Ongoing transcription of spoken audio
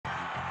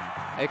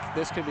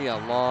This could be a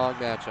long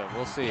matchup.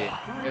 We'll see.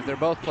 If they're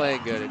both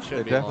playing good, it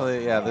should be definitely,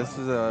 long. yeah, this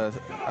is a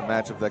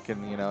matchup that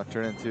can, you know,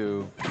 turn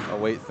into a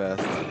weight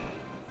fest.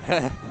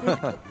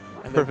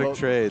 Perfect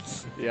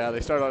trades. Yeah,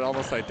 they start out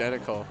almost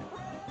identical.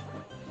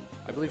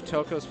 I believe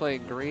Toko's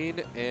playing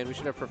green, and we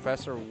should have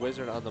Professor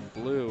Wizard on the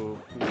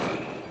blue, who's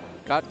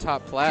got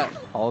top plat.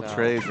 All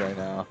trades right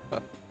now.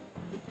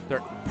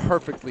 They're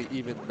perfectly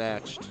even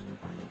matched.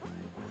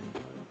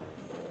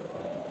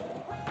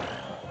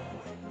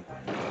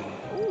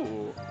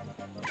 Ooh.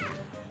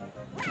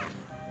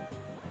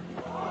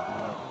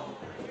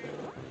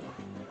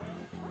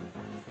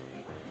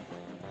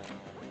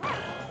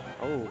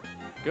 Oh,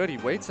 good. He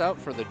waits out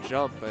for the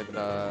jump, and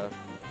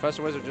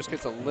Professor Wizard just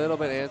gets a little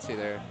bit antsy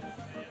there.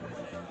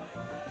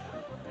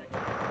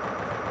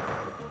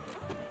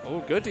 Oh,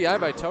 good DI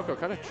by Toko.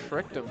 Kind of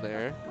tricked him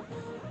there.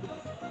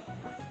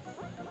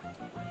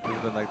 He's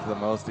been like the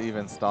most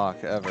even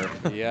stock ever.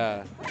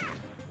 Yeah.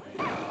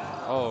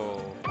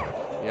 Oh,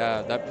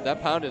 yeah.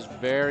 That pound is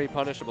very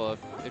punishable.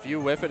 If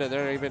you whiff it and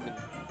they're even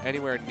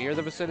anywhere near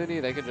the vicinity,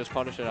 they can just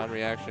punish it on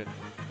reaction.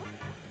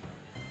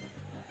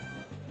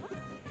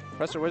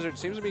 Professor Wizard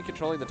seems to be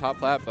controlling the top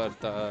plat, but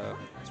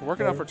it's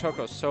working out for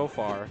Toko so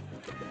far.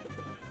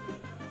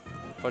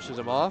 Pushes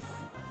him off.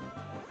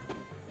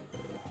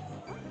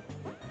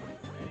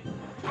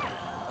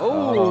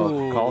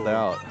 Oh, called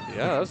out.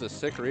 Yeah, that was a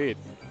sick read.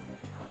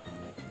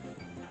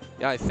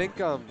 Yeah, I think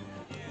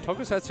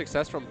Toko's had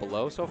success from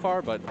below so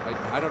far, but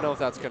I don't know if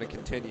that's going to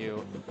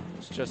continue.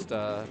 It's just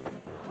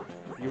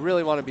you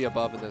really want to be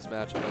above in this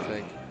matchup, I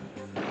think.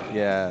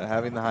 Yeah,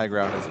 having the high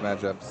ground in this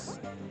matchup's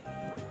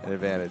an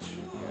advantage.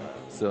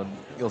 So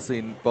you'll see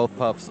both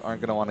puffs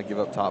aren't going to want to give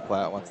up top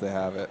plat once they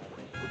have it.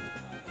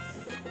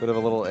 Bit of a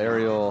little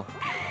aerial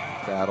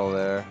battle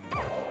there.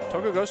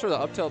 Toko goes for the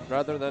up tilt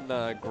rather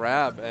than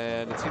grab,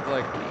 and it seems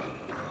like,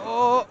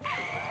 oh!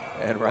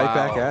 And right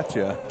back at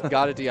you.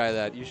 Gotta DI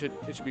that. It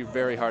should be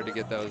very hard to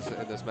get those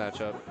in this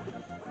matchup.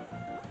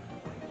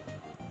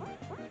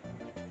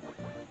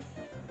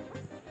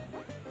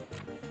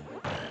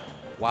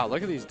 Wow,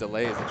 look at these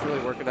delays. It's really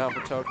working out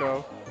for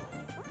Toko.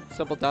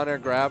 Simple down air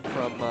grab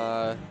from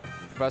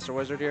Professor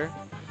Wizard here.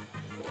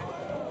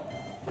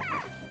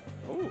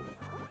 Ooh.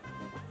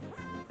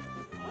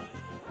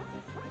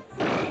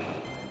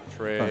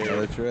 Trade.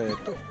 Another trade.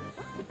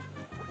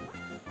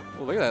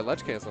 Oh, look at that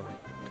ledge cancel.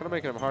 Kind of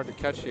making him hard to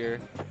catch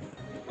here.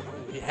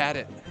 He had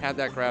it. Had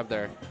that grab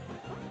there.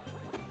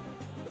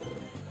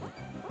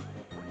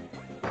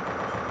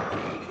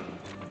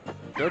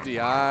 Good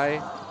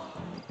DI.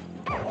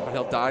 But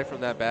he'll die from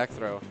that back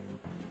throw.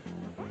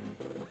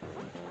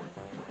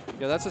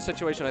 Yeah, that's a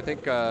situation I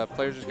think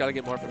players just got to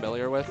get more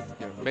familiar with.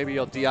 You know, maybe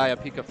you'll DI a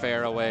Pika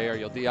fair away, or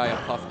you'll DI a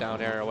puff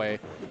down air away,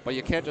 but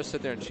you can't just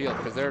sit there and shield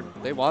because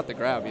they want the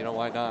grab. You know,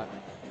 why not?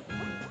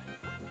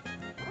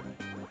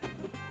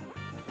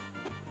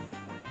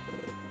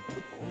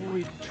 Oh,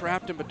 he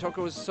trapped him, but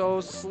Toko was so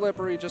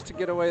slippery just to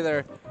get away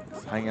there.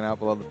 He's hanging out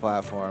below the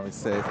platform. He's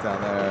safe down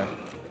there.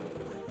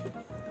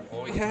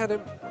 Oh, he had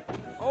him.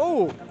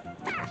 Oh,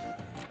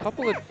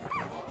 couple of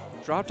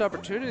dropped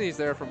opportunities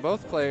there from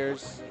both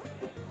players.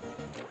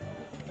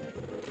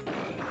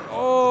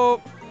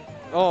 Oh,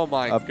 oh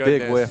my goodness. A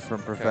big whiff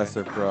from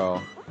Professor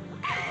Pro.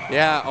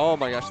 Yeah, oh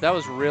my gosh, that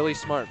was really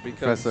smart because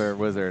Professor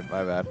Wizard,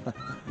 my bad.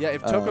 Yeah,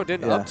 if Toko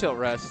didn't up tilt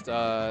rest,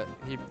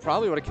 he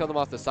probably would have killed him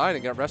off the side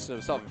and got rested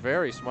himself.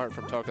 Very smart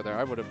from Toko there.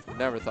 I would have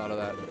never thought of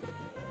that.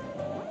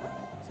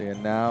 So yeah,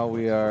 now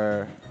we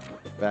are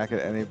back at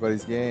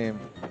anybody's game.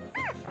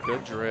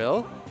 Good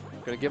drill.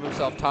 Gonna give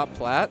himself top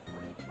plat.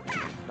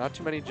 Not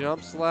too many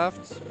jumps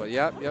left, but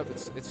yep,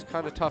 it's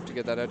kind of tough to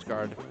get that edge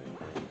guard.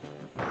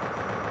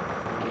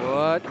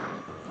 What?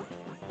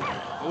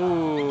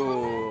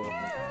 Ooh.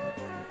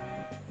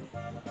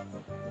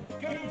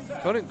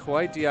 Couldn't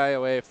quite DI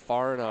away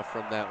far enough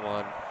from that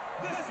one.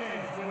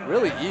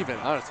 Really even,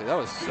 honestly. That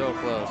was so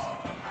close.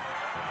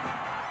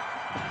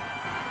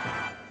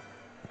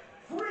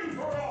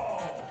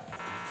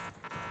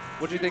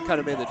 What do you think kind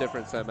of made the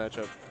difference in that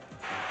matchup?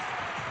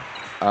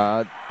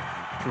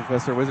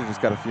 Professor Wizard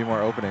just got a few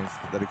more openings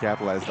that he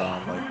capitalized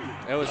on. Like,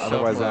 it was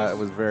otherwise, so close. it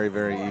was very,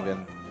 very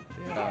even.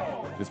 Yeah.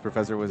 Just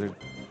Professor Wizard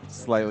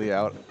slightly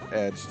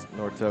out-edged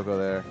lordtoko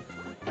there.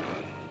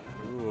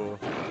 Ooh.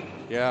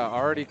 Yeah,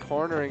 already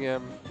cornering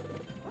him.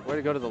 Way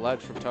to go to the ledge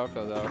from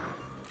Toko, though.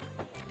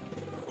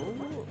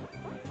 Ooh.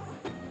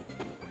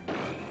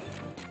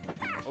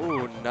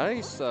 Ooh,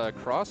 nice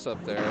cross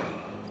up there.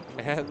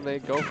 And they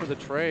go for the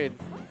trade.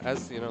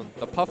 As, you know,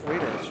 the puff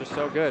wiener, it's just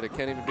so good. It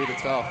can't even beat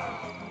itself.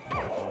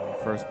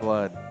 First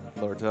blood,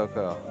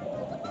 lordtoko.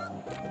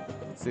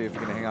 Let's see if he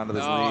can hang on to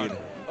this lead.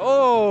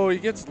 Oh, he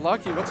gets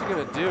lucky. What's he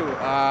going to do?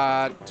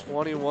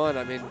 21.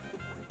 I mean,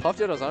 Puff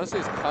Dittos, honestly,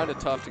 is kind of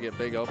tough to get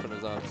big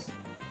openers on.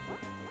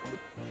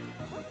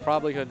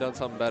 Probably could have done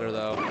something better,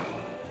 though.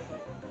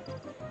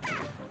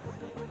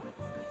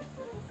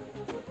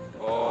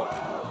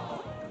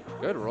 Oh,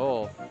 good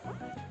roll.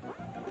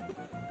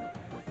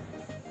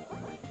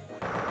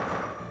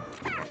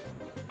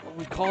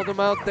 called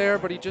him out there,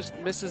 but he just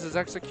misses his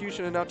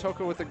execution, and now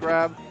Toko with the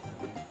grab.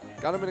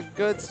 Got him in a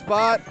good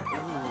spot.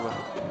 Ooh.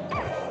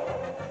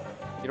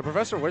 You know,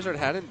 Professor Wizard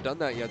hadn't done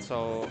that yet,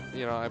 so,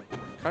 you know, I'm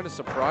kind of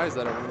surprised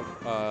that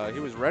he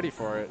was ready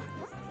for it.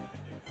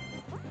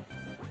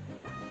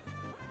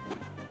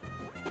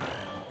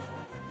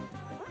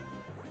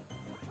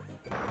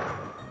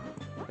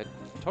 And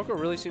Toko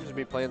really seems to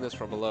be playing this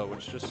from below,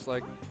 which just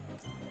like,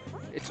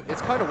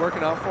 it's kind of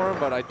working out for him,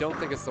 but I don't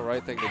think it's the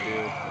right thing to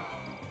do.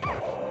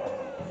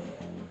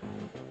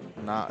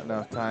 Not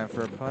enough time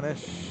for a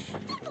punish.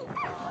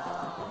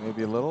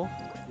 Maybe a little.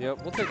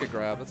 Yep, we'll take a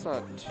grab. That's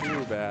not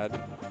too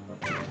bad.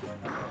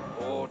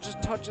 Oh,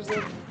 just touches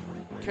him.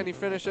 Can he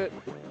finish it?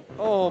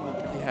 Oh,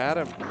 he had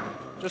him.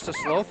 Just a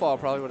slow fall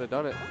probably would have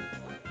done it.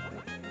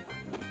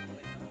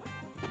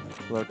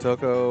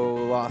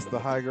 lordtoko lost the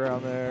high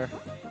ground there.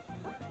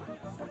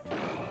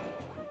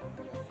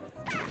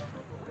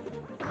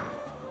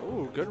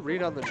 Ooh, good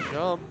read on the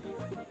jump.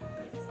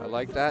 I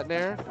like that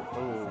nair.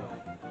 Ooh.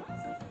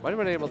 Might have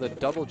been able to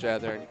double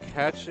jab there and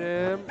catch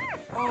him.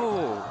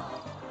 Oh.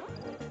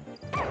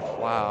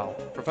 Wow.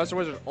 Professor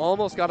Wizard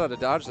almost got out of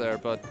dodge there,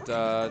 but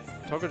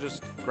Toko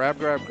just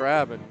grab,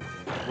 and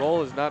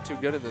roll is not too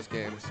good in this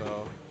game,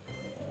 so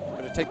I'm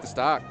going to take the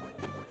stock.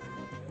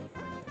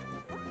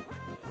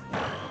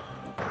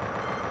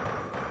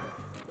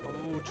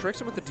 Oh, tricks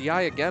him with the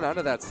DI again out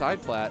of that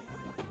side plat.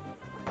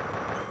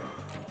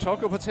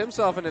 Toko puts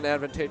himself in an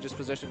advantageous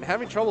position.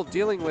 Having trouble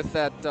dealing with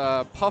that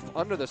puff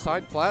under the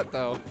side plat,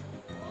 though.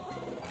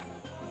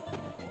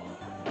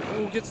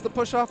 Ooh, gets the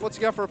push off. What's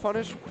he got for a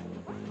punish?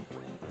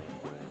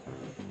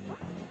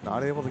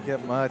 Not able to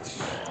get much.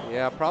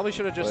 Yeah, probably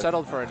should have just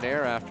settled for a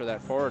nair after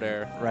that forward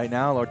air. Right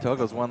now,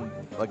 lordtoko's won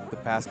like the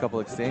past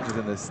couple exchanges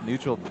in this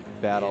neutral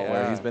battle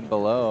where he's been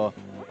below,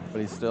 but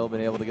he's still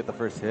been able to get the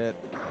first hit.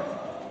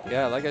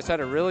 Yeah, like I said,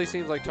 it really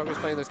seems like Toko's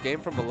playing this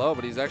game from below,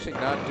 but he's actually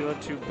not doing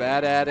too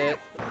bad at it.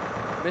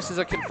 Misses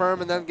a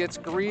confirm and then gets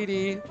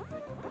greedy.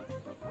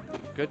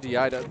 Good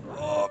DI to...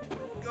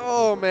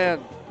 Oh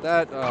man.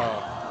 That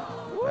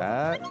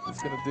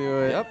is going to do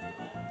it. Yep.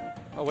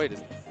 Oh, wait.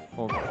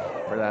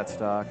 For that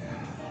stock.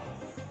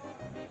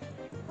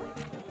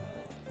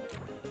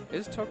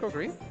 Is Toko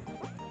green?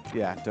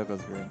 Yeah,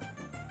 Toko's green.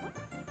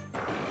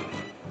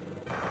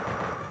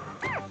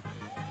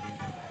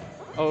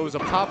 Oh, it was a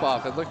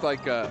pop-off. It looked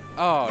like,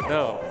 oh,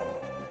 no.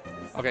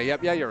 Okay,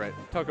 yep, yeah, you're right.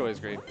 Toko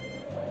is green.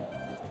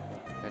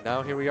 And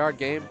now here we are,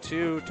 game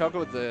 2. Toko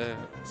with the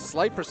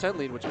slight percent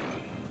lead, which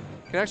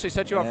can actually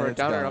set you up for a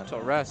downer up to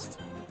a rest.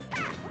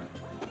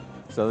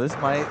 So this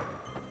might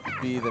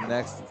be the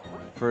next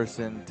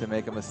person to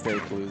make a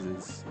mistake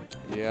loses.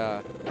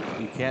 Yeah.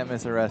 You can't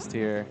miss a rest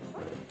here.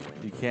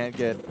 You can't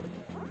get,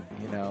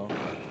 you know,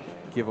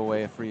 give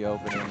away a free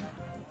opening.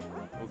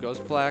 Well, goes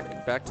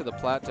Black back to the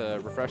plat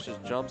to refresh his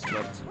jumps,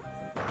 but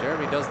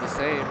Jeremy does the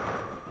same.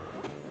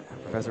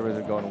 Professor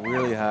Wizard going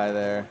really high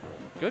there.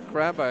 Good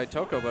grab by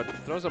Toko, but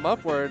throws him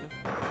upward.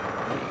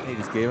 He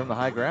just gave him the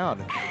high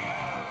ground.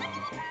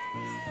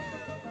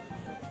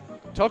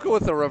 Toko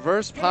with the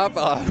reverse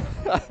pop-off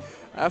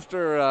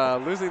after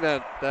losing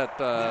that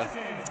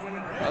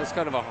was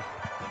kind of a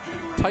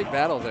tight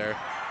battle there.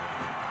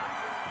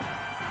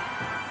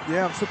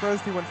 Yeah, I'm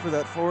surprised he went for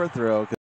that forward throw.